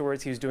come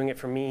afterwards. He was doing it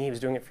for me. He was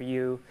doing it for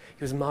you.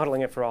 He was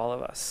modeling it for all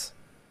of us.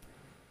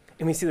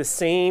 And we see the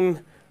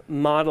same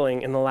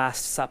modeling in the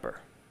Last Supper.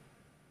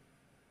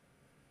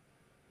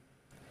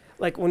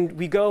 Like when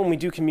we go and we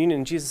do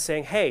communion, Jesus is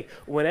saying, hey,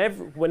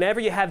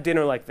 whenever you have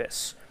dinner like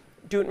this,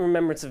 do it in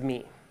remembrance of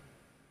me.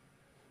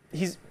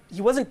 He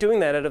wasn't doing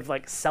that out of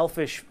like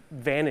selfish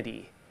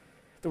vanity.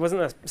 There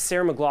wasn't a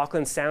Sarah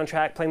McLachlan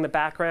soundtrack playing in the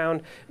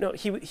background. No,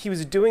 he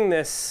was doing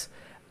this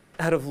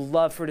out of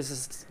love for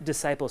his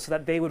disciples so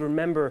that they would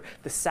remember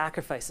the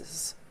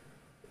sacrifices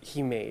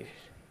he made.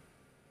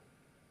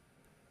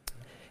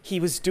 He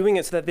was doing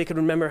it so that they could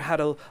remember how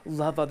to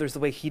love others the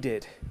way he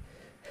did.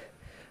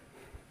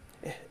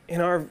 In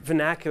our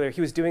vernacular,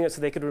 he was doing it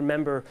so they could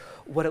remember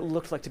what it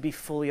looked like to be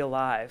fully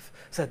alive,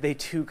 so that they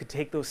too could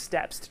take those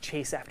steps to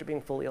chase after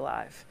being fully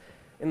alive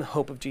in the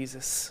hope of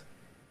Jesus.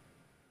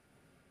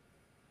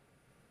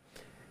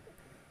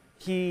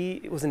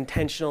 He was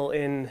intentional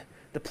in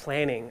the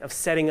planning of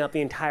setting up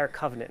the entire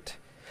covenant.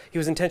 He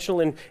was intentional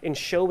in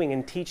showing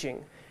and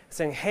teaching,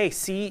 saying, hey,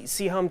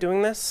 see how I'm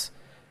doing this?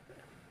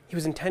 He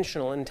was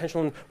intentional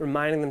in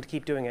reminding them to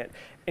keep doing it.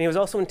 And he was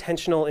also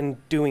intentional in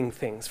doing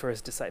things for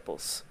his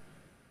disciples.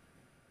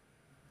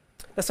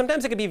 Now,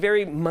 sometimes it could be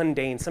very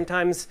mundane.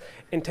 Sometimes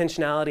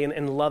intentionality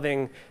and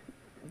loving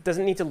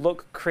doesn't need to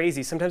look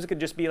crazy. Sometimes it could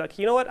just be like,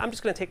 you know what, I'm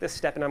just going to take this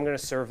step and I'm going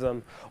to serve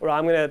them. Or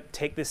I'm going to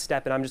take this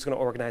step and I'm just going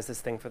to organize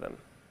this thing for them.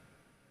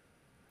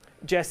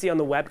 Jesse on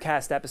the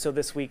webcast episode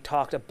this week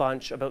talked a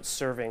bunch about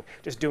serving,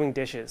 just doing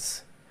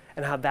dishes,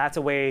 and how that's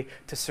a way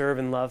to serve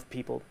and love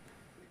people.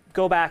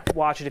 Go back,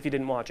 watch it if you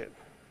didn't watch it.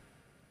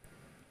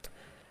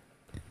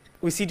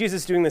 We see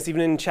Jesus doing this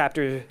even in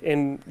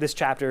this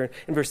chapter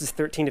in verses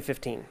 13 to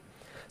 15.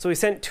 So he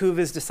sent two of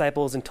his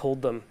disciples and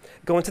told them,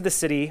 go into the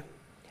city,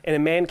 and a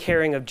man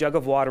carrying a jug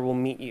of water will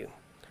meet you.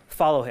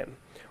 Follow him.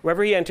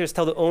 Wherever he enters,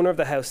 tell the owner of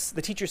the house,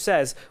 the teacher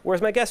says,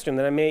 where's my guest room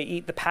that I may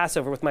eat the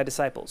Passover with my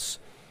disciples?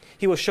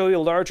 He will show you a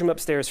large room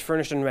upstairs,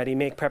 furnished and ready.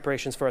 Make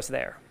preparations for us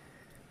there.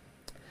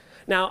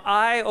 Now,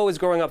 I always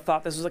growing up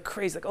thought this was like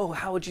crazy. Like, oh,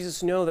 how would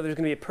Jesus know that there's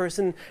going to be a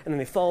person, and then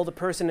they follow the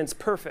person, and it's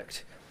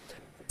perfect.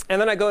 And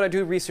then I go and I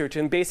do research,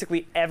 and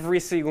basically every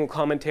single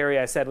commentary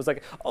I said was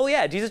like, oh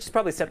yeah, Jesus just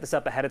probably set this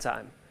up ahead of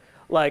time.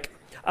 Like,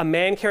 a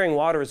man carrying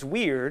water is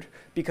weird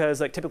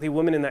because like typically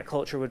women in that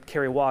culture would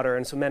carry water,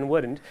 and so men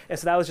wouldn't. And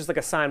so that was just like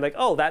a sign like,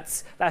 oh,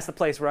 that's the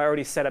place where I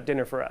already set up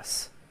dinner for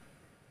us.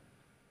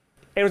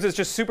 And it was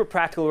just super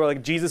practical where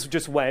like Jesus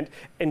just went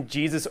and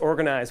Jesus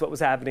organized what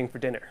was happening for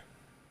dinner.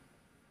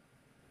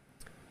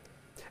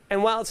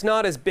 And while it's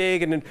not as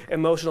big and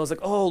emotional as like,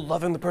 oh,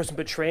 loving the person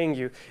betraying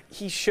you,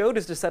 he showed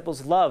his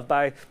disciples love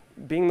by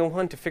being the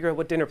one to figure out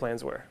what dinner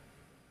plans were.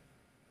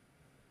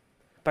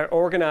 By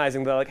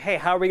organizing, they're like, hey,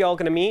 how are we all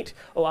going to meet?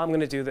 Oh, I'm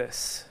going to do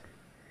this.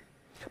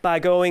 By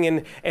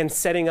going and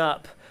setting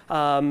up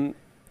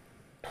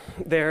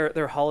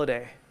their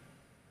holiday.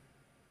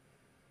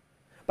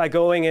 By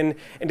going and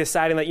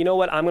deciding that, you know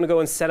what, I'm going to go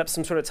and set up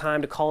some sort of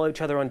time to call each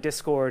other on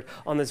Discord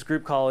on this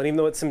group call. And even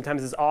though it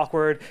sometimes is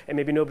awkward and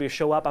maybe nobody will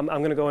show up, I'm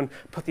going to go and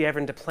put the effort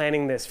into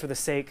planning this for the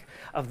sake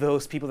of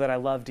those people that I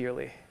love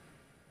dearly.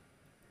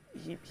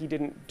 He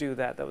didn't do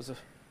that. It was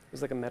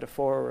like a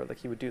metaphor, or like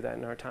he would do that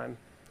in our time.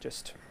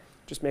 Just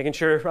making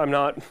sure I'm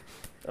not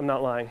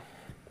lying.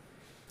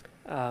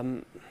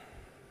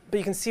 But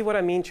you can see what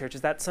I mean, church,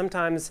 is that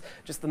sometimes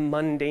just the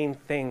mundane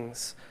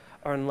things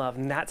are in love,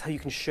 and that's how you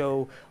can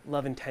show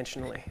love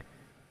intentionally.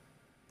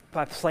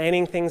 By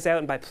planning things out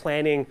and by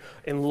planning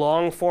in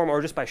long form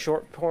or just by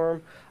short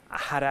form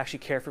how to actually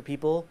care for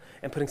people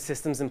and putting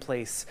systems in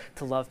place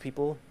to love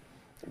people,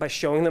 by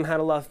showing them how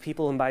to love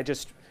people and by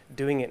just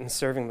doing it and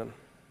serving them.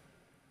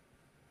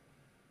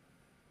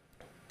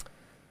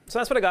 So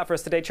that's what I got for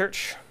us today,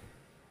 church.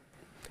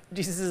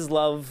 Jesus'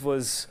 love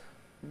was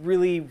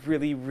really,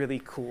 really,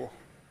 really cool.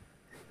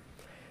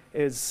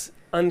 It is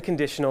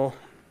unconditional.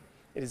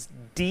 It is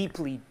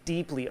deeply,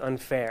 deeply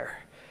unfair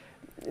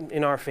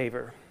in our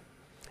favor.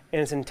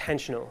 And it's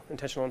intentional in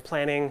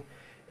planning,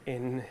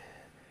 in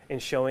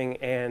showing,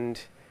 and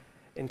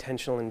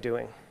intentional in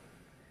doing.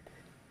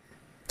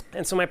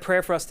 And so my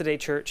prayer for us today,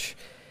 church,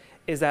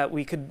 is that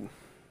we could,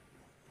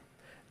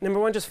 number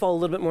one, just fall a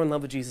little bit more in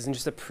love with Jesus and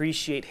just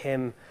appreciate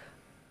him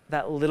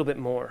that little bit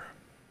more.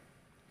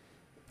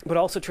 But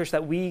also, church,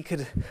 that we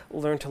could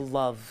learn to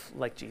love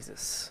like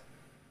Jesus.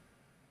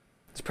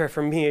 It's a prayer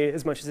for me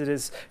as much as it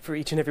is for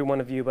each and every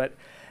one of you, but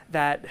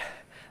that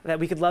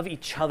we could love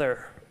each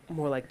other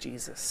more like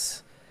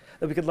Jesus.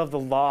 That we could love the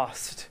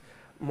lost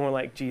more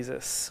like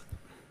Jesus.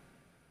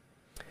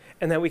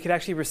 And that we could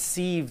actually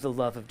receive the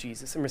love of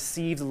Jesus and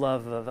receive the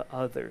love of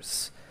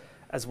others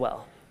as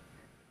well.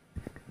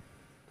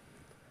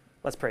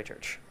 Let's pray,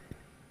 church.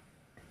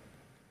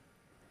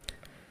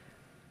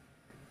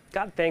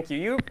 God, thank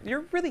you.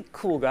 You're really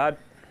cool, God.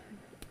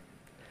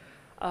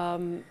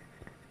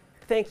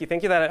 Thank you.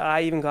 Thank you that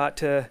I even got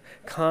to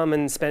come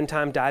and spend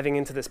time diving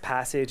into this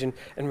passage and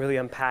really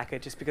unpack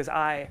it, just because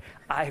I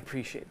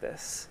appreciate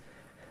this.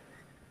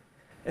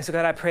 And so,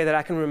 God, I pray that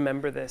I can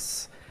remember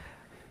this,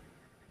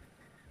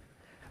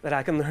 that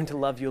I can learn to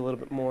love you a little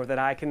bit more, that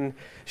I can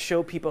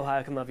show people how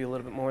I can love you a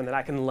little bit more, and that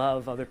I can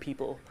love other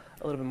people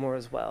a little bit more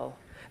as well.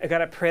 And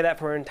God, I pray that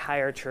for our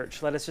entire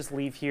church. Let us just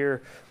leave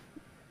here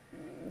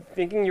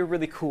thinking you're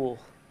really cool.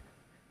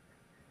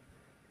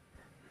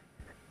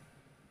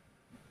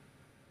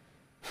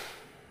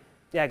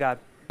 Yeah, God,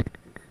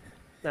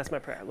 that's my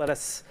prayer. Let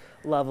us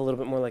love a little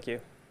bit more like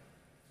you.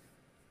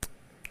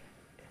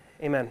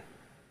 Amen.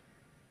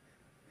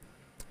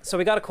 So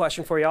we got a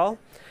question for y'all,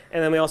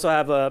 and then we also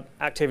have an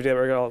activity that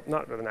we're going to,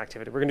 not an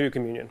activity, we're going to do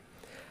communion.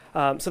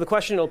 So the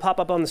question will pop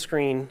up on the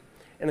screen,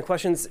 and the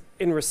question's,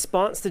 in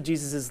response to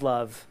Jesus'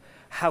 love,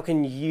 how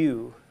can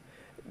you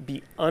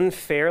be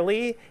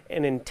unfairly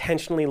and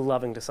intentionally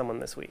loving to someone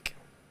this week?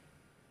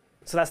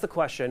 So that's the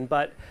question,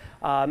 but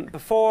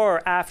before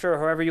or after,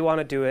 however you want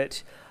to do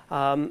it,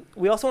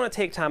 we also want to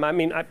take time. I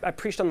mean, I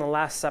preached on the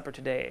Last Supper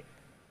today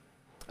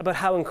about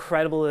how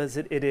incredible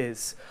it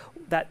is,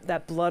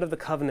 that blood of the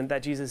covenant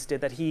that Jesus did,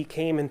 that he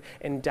came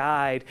and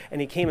died,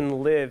 and he came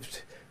and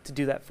lived to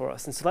do that for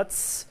us. And so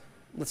let's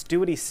do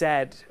what he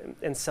said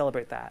and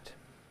celebrate that.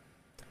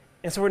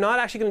 And so we're not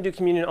actually going to do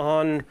communion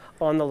on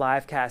the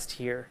live cast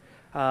here.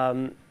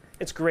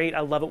 It's great. I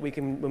love it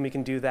when we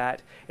can do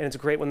that, and it's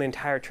great when the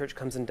entire church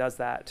comes and does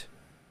that.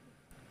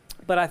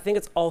 But I think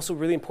it's also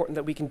really important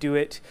that we can do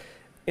it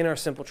in our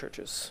simple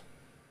churches.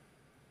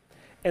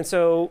 And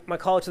so my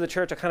call to the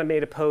church, I kind of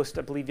made a post,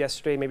 I believe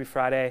yesterday, maybe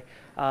Friday.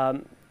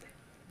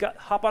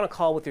 Hop on a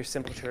call with your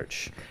simple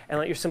church and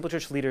let your simple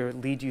church leader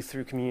lead you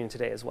through communion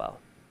today as well.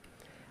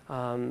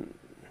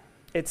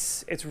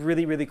 It's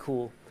really, really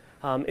cool.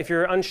 If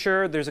you're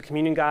unsure, there's a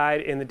communion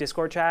guide in the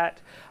Discord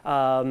chat,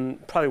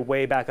 probably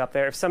way back up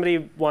there. If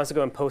somebody wants to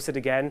go and post it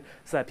again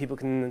so that people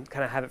can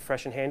kind of have it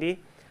fresh and handy,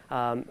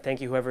 thank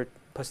you, whoever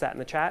puts that in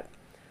the chat.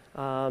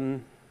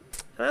 And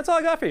that's all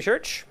I got for you,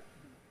 church.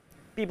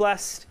 Be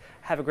blessed,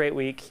 have a great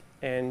week,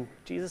 and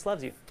Jesus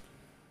loves you.